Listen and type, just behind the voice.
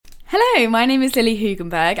Hello, my name is Lily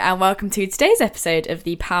Hugenberg and welcome to today's episode of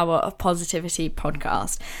the Power of Positivity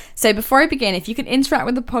podcast. So before I begin, if you can interact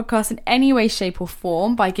with the podcast in any way, shape or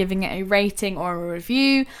form by giving it a rating or a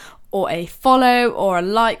review or a follow or a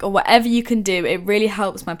like or whatever you can do, it really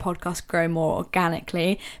helps my podcast grow more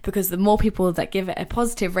organically, because the more people that give it a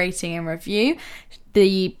positive rating and review,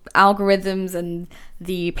 the algorithms and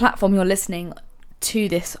the platform you're listening to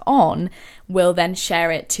this on will then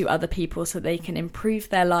share it to other people so they can improve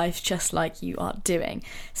their lives just like you are doing.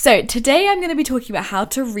 So today I'm going to be talking about how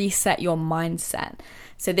to reset your mindset.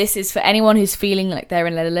 So this is for anyone who's feeling like they're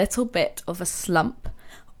in a little bit of a slump,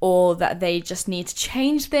 or that they just need to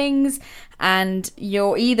change things, and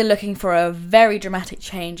you're either looking for a very dramatic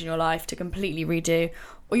change in your life to completely redo,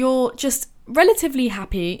 or you're just relatively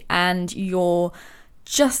happy and you're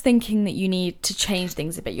just thinking that you need to change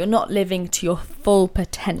things a bit. You're not living to your full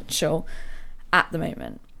potential at the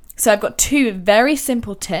moment. So I've got two very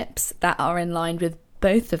simple tips that are in line with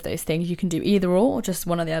both of those things. You can do either or just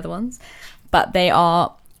one of the other ones, but they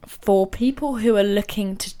are for people who are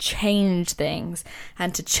looking to change things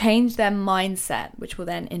and to change their mindset, which will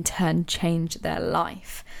then in turn change their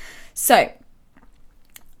life. So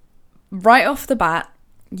right off the bat,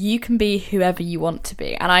 you can be whoever you want to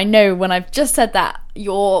be. And I know when I've just said that,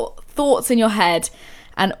 your thoughts in your head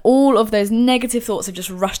and all of those negative thoughts have just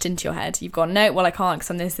rushed into your head. You've gone, no, well, I can't because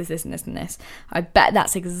I'm this, and this. I bet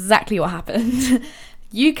that's exactly what happened.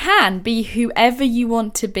 You can be whoever you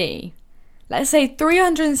want to be. Let's say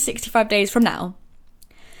 365 days from now,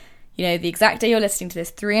 the exact day you're listening to this,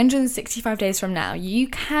 365 days from now, you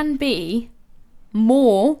can be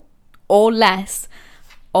more or less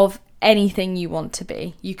of anything you want to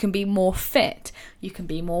be. You can be more fit, you can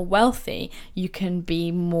be more wealthy, you can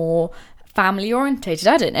be more family orientated,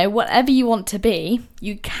 I don't know, whatever you want to be,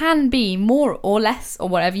 you can be more or less or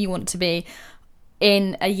whatever you want to be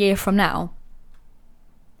in a year from now.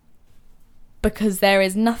 Because there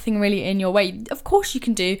is nothing really in your way. Of course you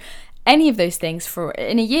can do any of those things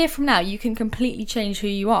in a year from now. You can completely change who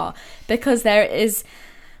you are, because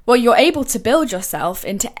you're able to build yourself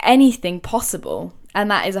into anything possible. And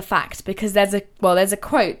that is a fact, because there's a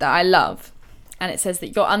quote that I love, and it says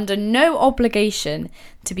that you're under no obligation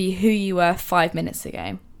to be who you were 5 minutes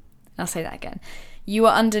ago. I'll say that again. You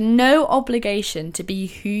are under no obligation to be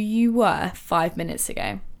who you were 5 minutes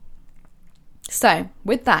ago. So,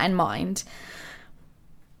 with that in mind,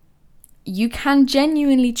 you can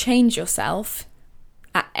genuinely change yourself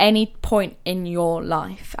at any point in your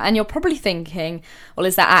life. And you're probably thinking, well,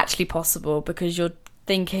 is that actually possible? Because you're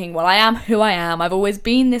thinking, well, I am who I am. I've always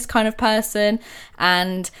been this kind of person,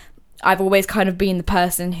 and I've always kind of been the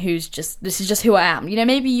person this is just who I am.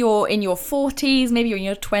 Maybe you're in your 40s, maybe you're in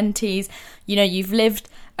your 20s, you've lived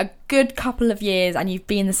a good couple of years and you've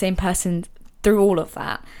been the same person through all of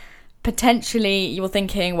that. Potentially you're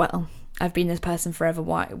thinking, well, I've been this person forever,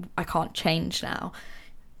 why I can't change now.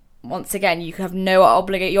 Once again, you're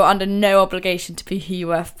under no obligation to be who you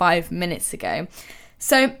were 5 minutes ago.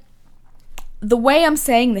 So the way I'm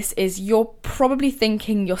saying this is, you're probably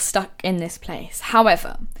thinking you're stuck in this place.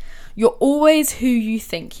 However, you're always who you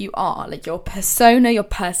think you are. Like, your persona, your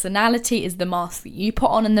personality is the mask that you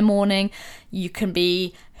put on in the morning. You can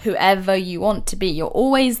be whoever you want to be. You're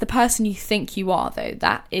always the person you think you are, though.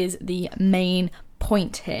 That is the main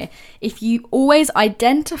point here. If you always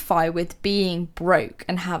identify with being broke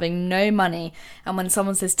and having no money, and when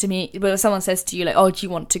someone says to you like, oh, do you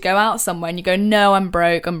want to go out somewhere, and you go, no, I'm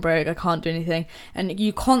broke, I can't do anything, and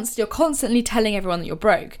you're constantly telling everyone that you're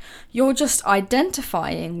broke, you're just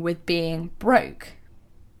identifying with being broke.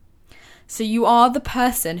 So you are the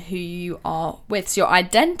person who you are with. So your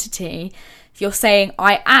identity, if you're saying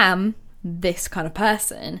I am this kind of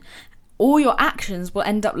person, all your actions will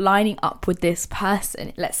end up lining up with this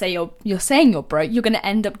person. Let's say you're saying you're broke, you're going to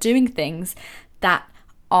end up doing things that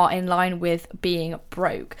are in line with being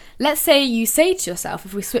broke. Let's say you say to yourself,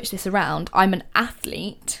 if we switch this around, I'm an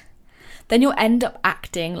athlete, then you'll end up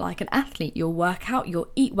acting like an athlete. You'll work out,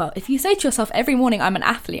 you'll eat well. If you say to yourself every morning, I'm an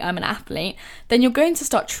athlete, then you're going to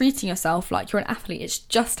start treating yourself like you're an athlete. It's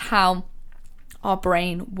just how our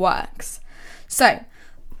brain works. So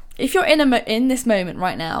if you're in this moment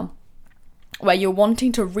right now, where you're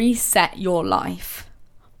wanting to reset your life,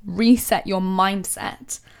 reset your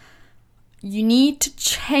mindset, you need to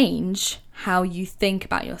change how you think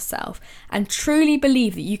about yourself and truly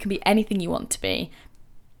believe that you can be anything you want to be.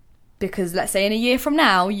 Because let's say in a year from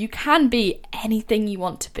now, you can be anything you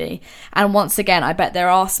want to be. And once again, I bet there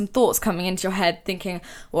are some thoughts coming into your head thinking,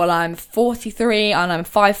 well, I'm 43 and I'm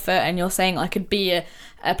 5 foot and you're saying I could be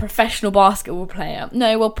a professional basketball player.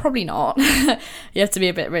 No, well, probably not. You have to be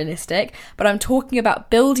a bit realistic. But I'm talking about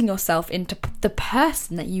building yourself into the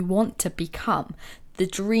person that you want to become. The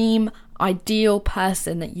dream, ideal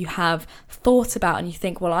person that you have thought about, and you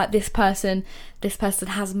think, well, this person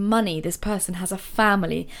has money, this person has a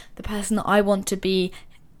family, the person that I want to be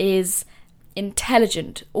is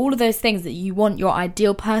intelligent. All of those things that you want your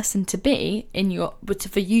ideal person to be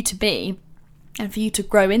for you to be and for you to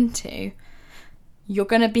grow into. You're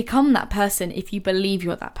going to become that person if you believe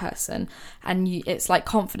you're that person. And it's like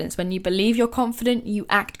confidence. When you believe you're confident, you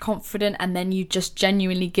act confident, and then you just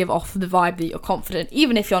genuinely give off the vibe that you're confident,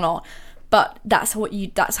 even if you're not. But that's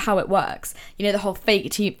how it works. You know, the whole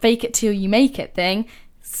fake it till you make it thing.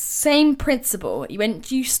 Same principle. When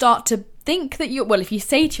you start to think that if you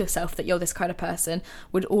say to yourself that you're this kind of person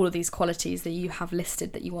with all of these qualities that you have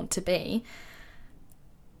listed that you want to be,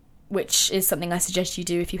 which is something I suggest you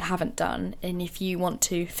do if you haven't done, and if you want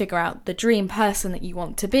to figure out the dream person that you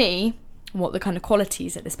want to be, what the kind of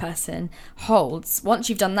qualities that this person holds. Once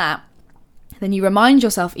you've done that, then you remind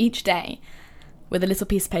yourself each day with a little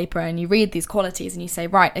piece of paper and you read these qualities and you say,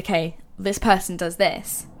 right, okay, this person does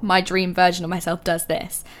this. My dream version of myself does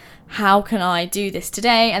this. How can I do this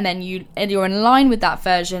today? And then you're in line with that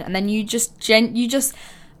version, and then you just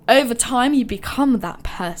over time you become that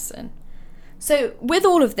person. So with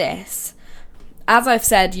all of this, as I've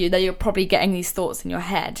said, you're probably getting these thoughts in your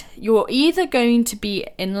head. You're either going to be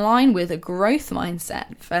in line with a growth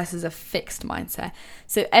mindset versus a fixed mindset.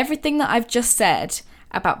 So everything that I've just said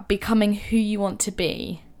about becoming who you want to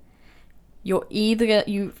be, you've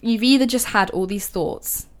either just had all these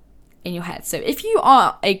thoughts in your head. So if you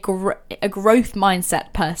are a growth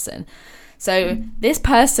mindset person, so this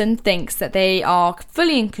person thinks that they are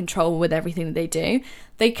fully in control with everything that they do.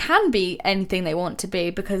 They can be anything they want to be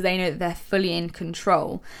because they know that they're fully in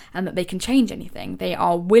control and that they can change anything. They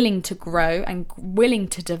are willing to grow and willing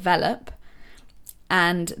to develop,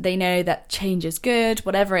 and they know that change is good,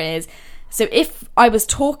 whatever it is. So if I was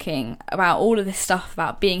talking about all of this stuff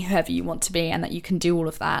about being whoever you want to be and that you can do all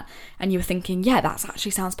of that, and you were thinking, yeah, that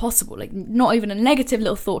actually sounds possible, like not even a negative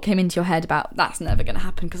little thought came into your head about that's never going to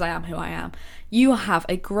happen because I am who I am, you have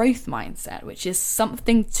a growth mindset, which is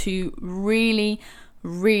something to really,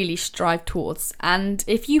 really strive towards. And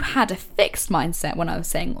if you had a fixed mindset when I was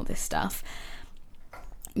saying all this stuff,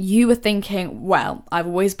 you were thinking, well, I've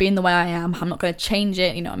always been the way I am, I'm not going to change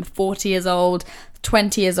it, I'm 40 years old,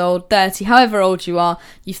 20 years old, 30, however old you are,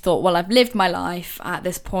 you've thought, well, I've lived my life at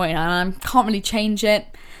this point and I can't really change it.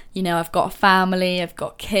 I've got a family, I've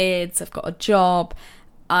got kids, I've got a job,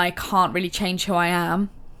 I can't really change who I am.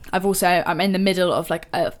 I'm in the middle of like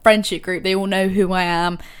a friendship group, they all know who I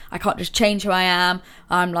am, I can't just change who I am.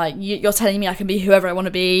 I'm like, you're telling me I can be whoever I want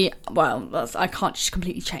to be, well, I can't just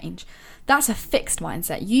completely change. That's a fixed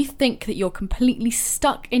mindset. You think that you're completely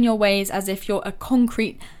stuck in your ways as if you're a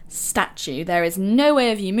concrete statue. There is no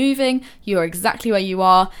way of you moving. You are exactly where you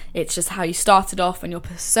are. It's just how you started off, and your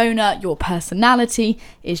persona, your personality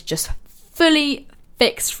is just fully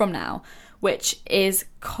fixed from now, which is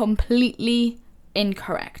completely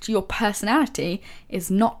incorrect. Your personality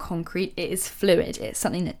is not concrete, it is fluid. It's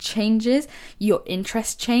something that changes. Your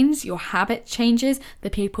interest changes, your habit changes,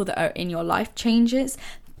 the people that are in your life changes.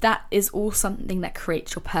 That is all something that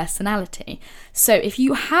creates your personality. So if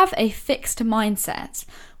you have a fixed mindset,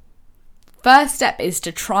 first step is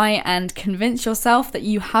to try and convince yourself that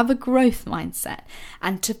you have a growth mindset,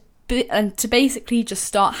 and to basically just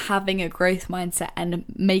start having a growth mindset and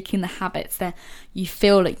making the habits that you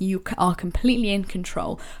feel like you are completely in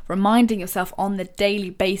control, reminding yourself on the daily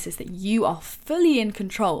basis that you are fully in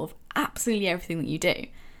control of absolutely everything that you do,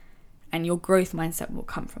 and your growth mindset will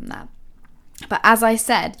come from that. But as I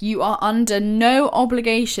said, you are under no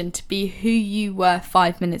obligation to be who you were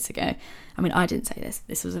 5 minutes ago. I mean, I didn't say this.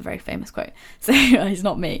 This was a very famous quote. So it's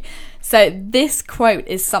not me. So this quote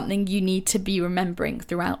is something you need to be remembering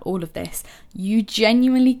throughout all of this. You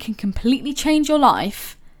genuinely can completely change your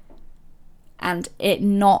life and it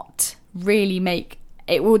not really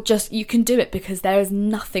you can do it because there is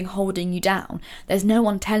nothing holding you down. There's no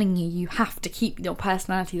one telling you have to keep your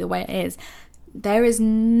personality the way it is. There is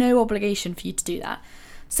no obligation for you to do that.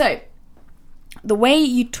 So the way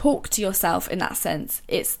you talk to yourself in that sense,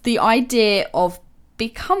 it's the idea of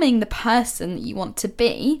becoming the person that you want to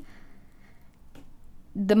be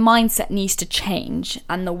the mindset needs to change,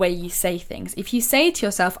 and the way you say things. If you say to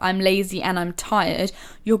yourself, I'm lazy and I'm tired,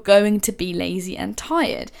 you're going to be lazy and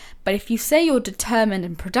tired. But if you say you're determined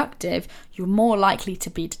and productive, you're more likely to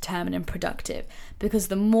be determined and productive, because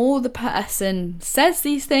the more the person says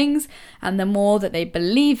these things and the more that they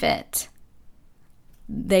believe it,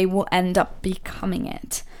 they will end up becoming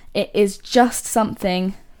it. It is just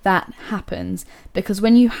something that happens, because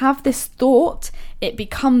when you have this thought, it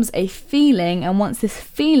becomes a feeling, and once this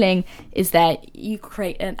feeling is there, you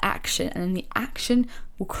create an action, and then the action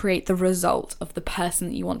will create the result of the person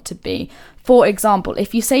that you want to be. For example,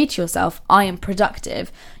 if you say to yourself, I am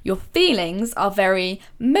productive, your feelings are very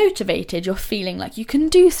motivated. You're feeling like you can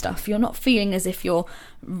do stuff. You're not feeling as if you're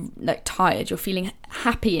like tired. You're feeling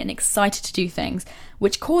happy and excited to do things,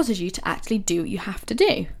 which causes you to actually do what you have to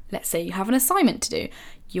do. Let's say you have an assignment to do.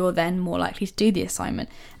 You're then more likely to do the assignment.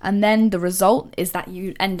 And then the result is that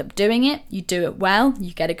you end up doing it, you do it well,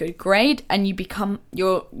 you get a good grade, and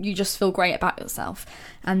you just feel great about yourself.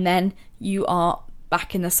 And then you are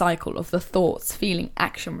back in the cycle of the thoughts, feeling,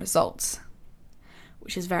 action, results,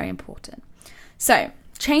 which is very important. So,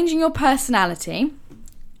 changing your personality,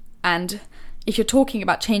 and if you're talking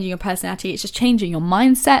about changing your personality, it's just changing your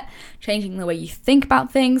mindset, changing the way you think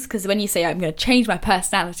about things, because when you say, I'm going to change my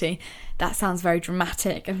personality, that sounds very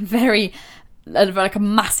dramatic and very like a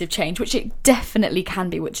massive change, which it definitely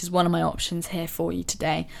can be, which is one of my options here for you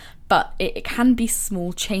today. But it can be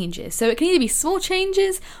small changes. So it can either be small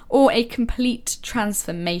changes or a complete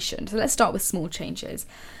transformation. So let's start with small changes.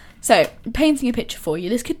 So painting a picture for you,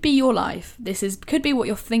 this could be your life. Could be what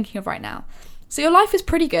you're thinking of right now. So your life is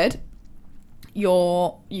pretty good.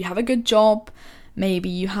 You have a good job. Maybe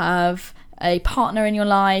you have a partner in your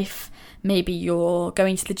life. Maybe you're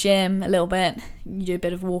going to the gym a little bit, you do a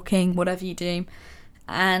bit of walking, whatever you do,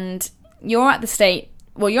 and you're at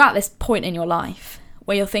this point in your life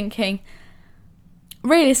where you're thinking,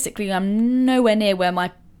 realistically, I'm nowhere near where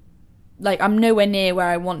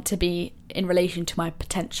I want to be in relation to my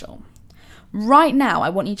potential. Right now, I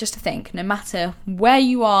want you just to think, no matter where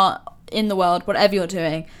you are in the world, whatever you're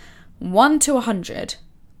doing, 1 to 100,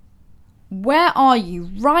 where are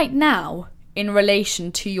you right now in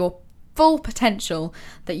relation to your full potential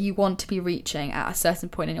that you want to be reaching at a certain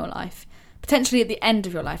point in your life, potentially at the end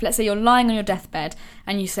of your life? Let's say you're lying on your deathbed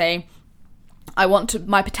and you say,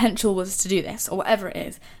 my potential was to do this, or whatever it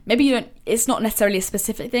is. Maybe it's not necessarily a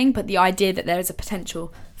specific thing, but the idea that there is a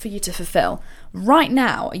potential for you to fulfill. Right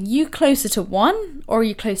now, are you closer to 1 or are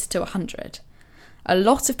you closer to 100? A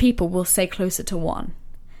lot of people will say closer to 1.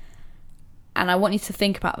 And I want you to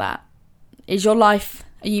think about that.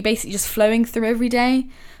 Are you basically just flowing through every day?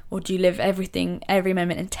 Or do you live every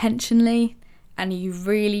moment intentionally? And are you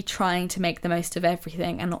really trying to make the most of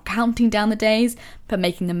everything and not counting down the days, but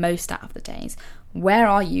making the most out of the days? Where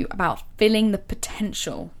are you about filling the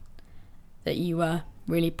potential that you were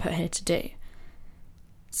really put here to do?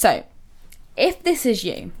 So, if this is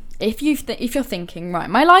you, if you're thinking, right,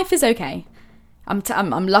 my life is okay,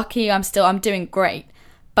 I'm lucky, I'm doing great,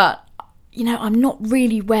 but I'm not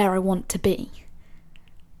really where I want to be.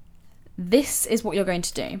 This is what you're going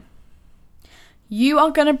to do. You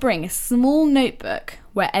are going to bring a small notebook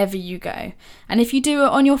wherever you go. And if you do it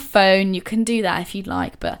on your phone, you can do that if you'd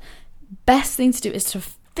like. But best thing to do is to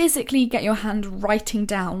physically get your hand writing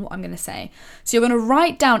down what I'm going to say. So you're going to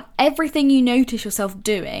write down everything you notice yourself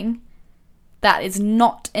doing that is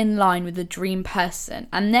not in line with the dream person.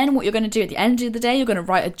 And then what you're going to do at the end of the day, you're going to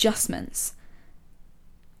write adjustments.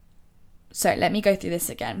 So let me go through this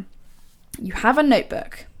again. You have a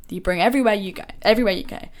notebook that you bring everywhere you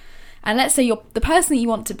go. And let's say you're the person that you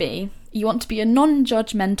want to be a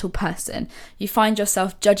non-judgmental person. You find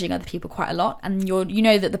yourself judging other people quite a lot, and you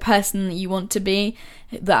know that the person that you want to be,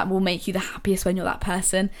 that will make you the happiest when you're that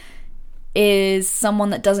person, is someone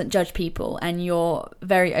that doesn't judge people, and you're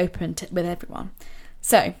very open with everyone.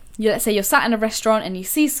 So let's say you're sat in a restaurant and you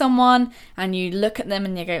see someone and you look at them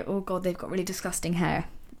and you go, oh God, they've got really disgusting hair.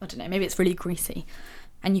 I don't know, maybe it's really greasy.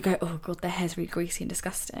 And you go, oh God, their hair's really greasy and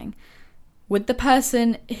disgusting. Would the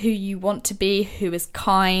person who you want to be, who is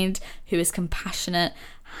kind, who is compassionate,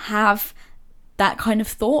 have that kind of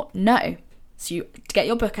thought? No. So you get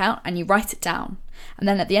your book out and you write it down. And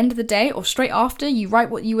then at the end of the day, or straight after, you write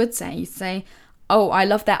what you would say. You say, oh, I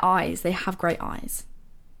love their eyes. They have great eyes.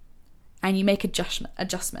 And you make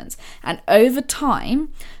adjustments. And over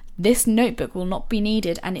time, this notebook will not be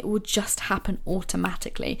needed, and it will just happen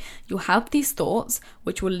automatically. You'll have these thoughts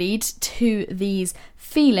which will lead to these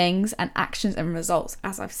feelings and actions and results,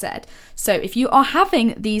 as I've said. So if you are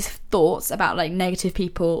having these thoughts about like negative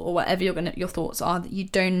people or whatever your thoughts are that you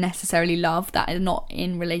don't necessarily love, that is not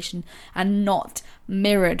in relation and not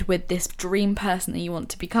mirrored with this dream person that you want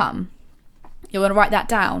to become, you're going to write that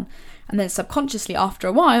down. And then subconsciously, after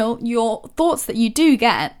a while, your thoughts that you do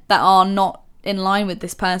get that are not in line with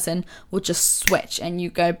this person will just switch, and you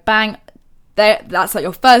go bang there. That's like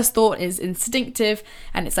your first thought is instinctive,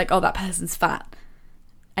 and it's like, oh, that person's fat,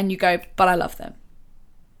 and you go, but I love them.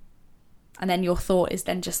 And then your thought is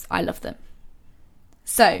then just, I love them.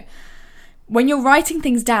 So when you're writing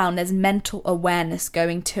things down, there's mental awareness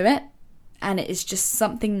going to it, and it is just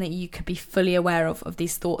something that you could be fully aware of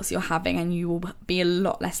these thoughts you're having, and you will be a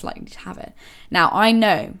lot less likely to have it. Now, I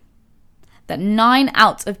know that 9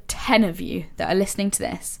 out of 10 of you that are listening to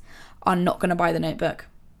this are not going to buy the notebook.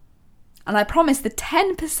 And I promise the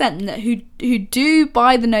 10% that who do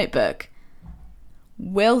buy the notebook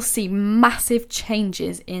will see massive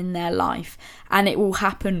changes in their life, and it will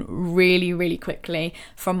happen really, really quickly.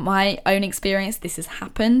 From my own experience, this has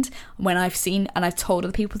happened when I've seen and I've told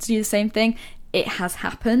other people to do the same thing. It has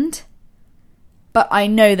happened. But I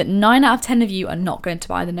know that 9 out of 10 of you are not going to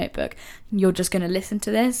buy the notebook. You're just going to listen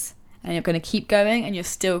to this, and you're going to keep going, and you're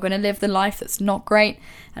still going to live the life that's not great.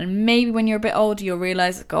 And maybe when you're a bit older, you'll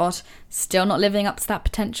realise, God, still not living up to that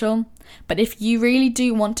potential. But if you really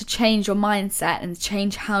do want to change your mindset and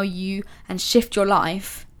change how you and shift your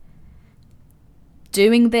life,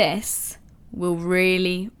 doing this will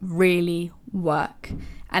really, really work.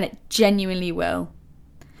 And it genuinely will.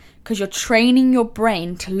 Because you're training your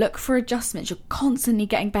brain to look for adjustments. You're constantly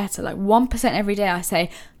getting better. Like 1% every day, I say,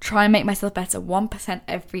 try and make myself better. 1%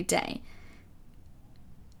 every day.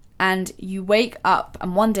 And you wake up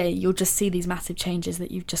and one day you'll just see these massive changes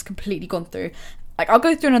that you've just completely gone through. Like, I'll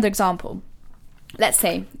go through another example. Let's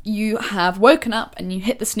say you have woken up and you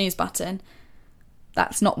hit the snooze button.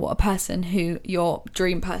 That's not what a person who, your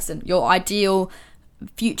dream person, your ideal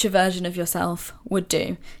future version of yourself would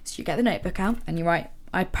do. So you get the notebook out and you write,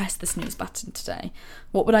 I pressed the snooze button today.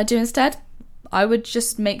 What would I do instead? I would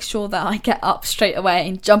just make sure that I get up straight away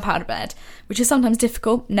and jump out of bed, which is sometimes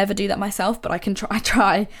difficult. Never do that myself, but I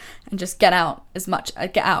try and just get out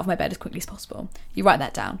of my bed as quickly as possible. You write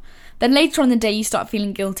that down. Then later on in the day, you start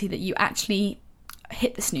feeling guilty that you actually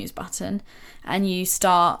hit the snooze button, and you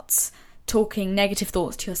start talking negative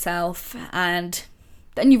thoughts to yourself, and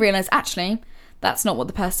then you realise, actually, that's not what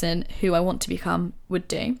the person who I want to become would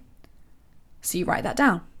do. So you write that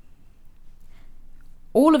down.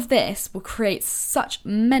 All of this will create such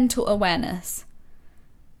mental awareness.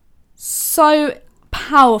 So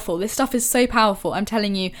powerful. This stuff is so powerful. I'm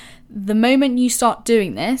telling you, the moment you start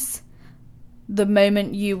doing this, the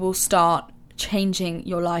moment you will start changing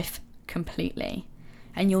your life completely.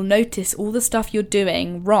 And you'll notice all the stuff you're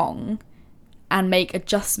doing wrong and make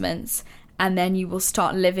adjustments, and then you will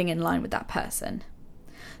start living in line with that person.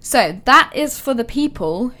 So that is for the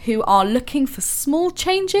people who are looking for small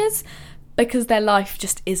changes because their life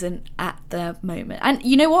just isn't at the moment. And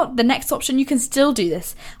you know what? The next option, you can still do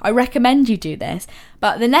this. I recommend you do this.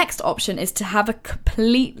 But the next option is to have a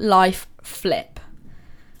complete life flip.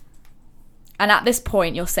 And at this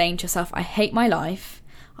point, you're saying to yourself, I hate my life.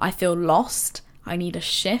 I feel lost. I need a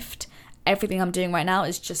shift. Everything I'm doing right now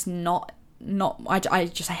is just I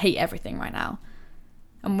hate everything right now.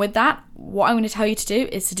 And with that, what I'm going to tell you to do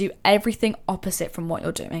is to do everything opposite from what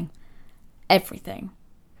you're doing. Everything.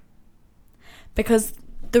 Because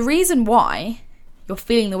the reason why you're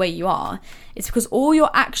feeling the way you are is because all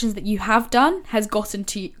your actions that you have done has gotten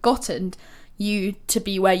you to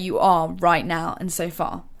be where you are right now and so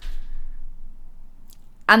far.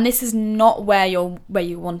 And this is not where you're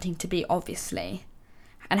wanting to be, obviously.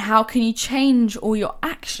 And how can you change all your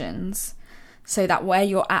actions so that where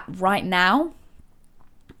you're at right now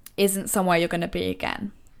isn't somewhere you're going to be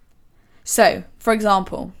again? So, for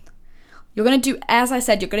example, you're going to do, as I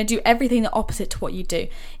said, you're going to do everything the opposite to what you do.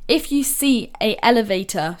 If you see a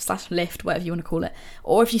elevator / lift, whatever you want to call it,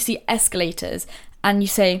 or if you see escalators and you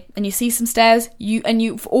see some stairs,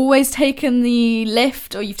 you've always taken the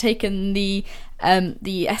lift or you've taken the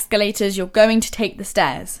escalators, you're going to take the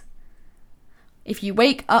stairs. If you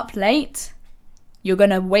wake up late, you're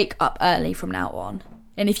going to wake up early from now on.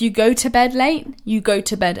 And if you go to bed late, you go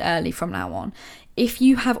to bed early from now on. If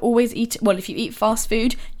you eat fast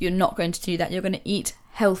food, you're not going to do that. You're going to eat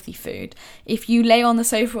healthy food. If you lay on the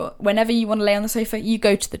sofa, whenever you want to lay on the sofa, you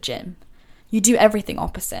go to the gym. You do everything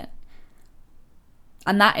opposite.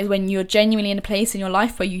 And that is when you're genuinely in a place in your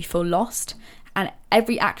life where you feel lost and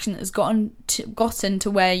every action that has gotten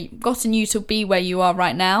you to be where you are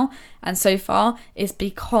right now and so far is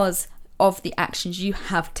because of the actions you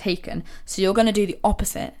have taken. So you're going to do the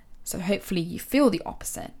opposite. So hopefully you feel the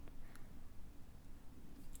opposite.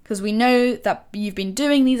 Because we know that you've been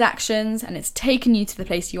doing these actions and it's taken you to the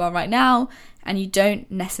place you are right now, and you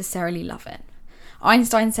don't necessarily love it.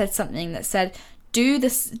 Einstein said something that said, doing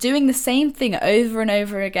the same thing over and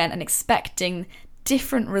over again and expecting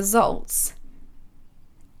different results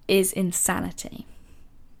is insanity.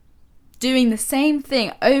 Doing the same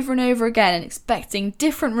thing over and over again and expecting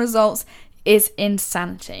different results is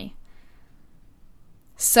insanity.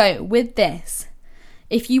 So with this,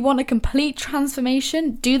 if you want a complete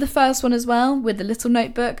transformation, do the first one as well with the little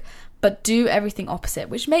notebook, but do everything opposite,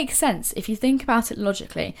 which makes sense if you think about it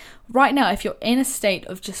logically. Right now, if you're in a state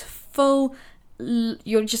of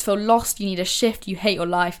you just feel lost, you need a shift, you hate your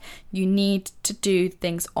life, you need to do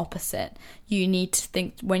things opposite. You need to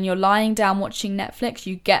think, when you're lying down watching Netflix,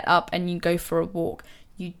 you get up and you go for a walk.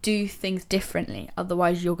 You do things differently,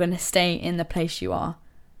 otherwise you're going to stay in the place you are.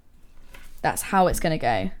 That's how it's going to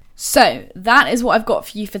go. So that is what I've got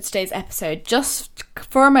for you for today's episode. Just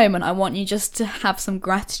for a moment, I want you just to have some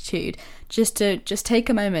gratitude, just take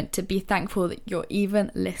a moment to be thankful that you're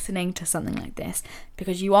even listening to something like this,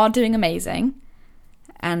 because you are doing amazing,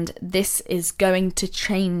 and this is going to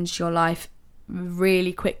change your life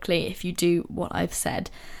really quickly if you do what I've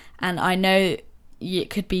said. And I know it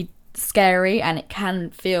could be scary and it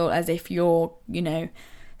can feel as if you're,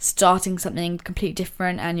 starting something completely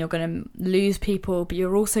different and you're going to lose people, but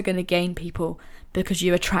you're also going to gain people because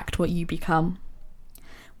you attract what you become.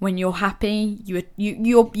 When you're happy,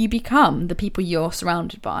 you become the people you're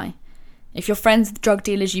surrounded by. If you're friends with drug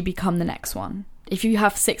dealers, you become the next one. If you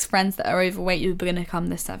have 6 friends that are overweight, you're going to become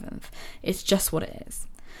the 7th. It's just what it is.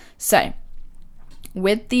 So,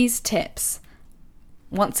 with these tips,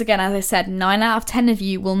 once again, as I said, 9 out of 10 of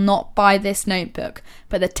you will not buy this notebook,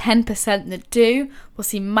 but the 10% that do will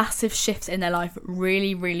see massive shifts in their life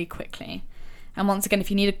really, really quickly. And once again,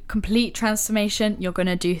 if you need a complete transformation, you're going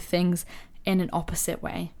to do things in an opposite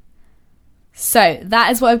way. So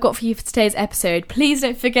that is what I've got for you for today's episode. Please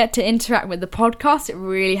don't forget to interact with the podcast. It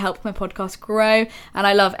really helps my podcast grow, and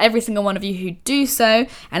I love every single one of you who do so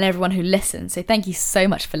and everyone who listens. So thank you so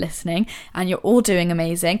much for listening, and you're all doing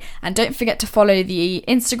amazing. And don't forget to follow the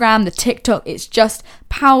Instagram, the TikTok. It's just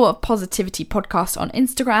Power of Positivity Podcast on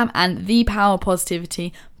Instagram and the Power of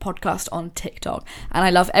Positivity Podcast on TikTok. And I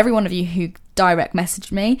love every one of you who direct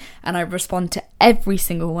message me, and I respond to every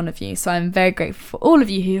single one of you. So I'm very grateful for all of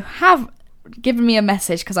you who have given me a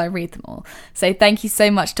message, because I read them all. So thank you so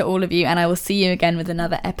much to all of you, and I will see you again with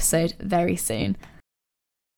another episode very soon.